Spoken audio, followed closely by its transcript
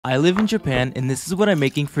I live in Japan and this is what I'm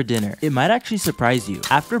making for dinner. It might actually surprise you.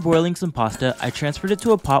 After boiling some pasta, I transferred it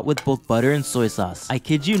to a pot with both butter and soy sauce. I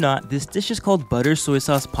kid you not, this dish is called butter soy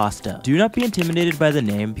sauce pasta. Do not be intimidated by the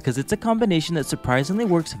name because it's a combination that surprisingly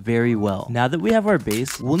works very well. Now that we have our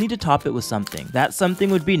base, we'll need to top it with something. That something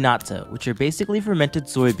would be natto, which are basically fermented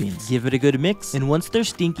soybeans. Give it a good mix, and once they're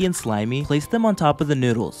stinky and slimy, place them on top of the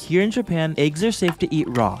noodles. Here in Japan, eggs are safe to eat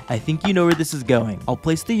raw. I think you know where this is going. I'll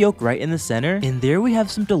place the yolk right in the center, and there we have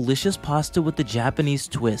some delicious pasta with the Japanese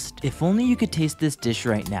twist. If only you could taste this dish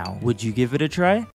right now. Would you give it a try?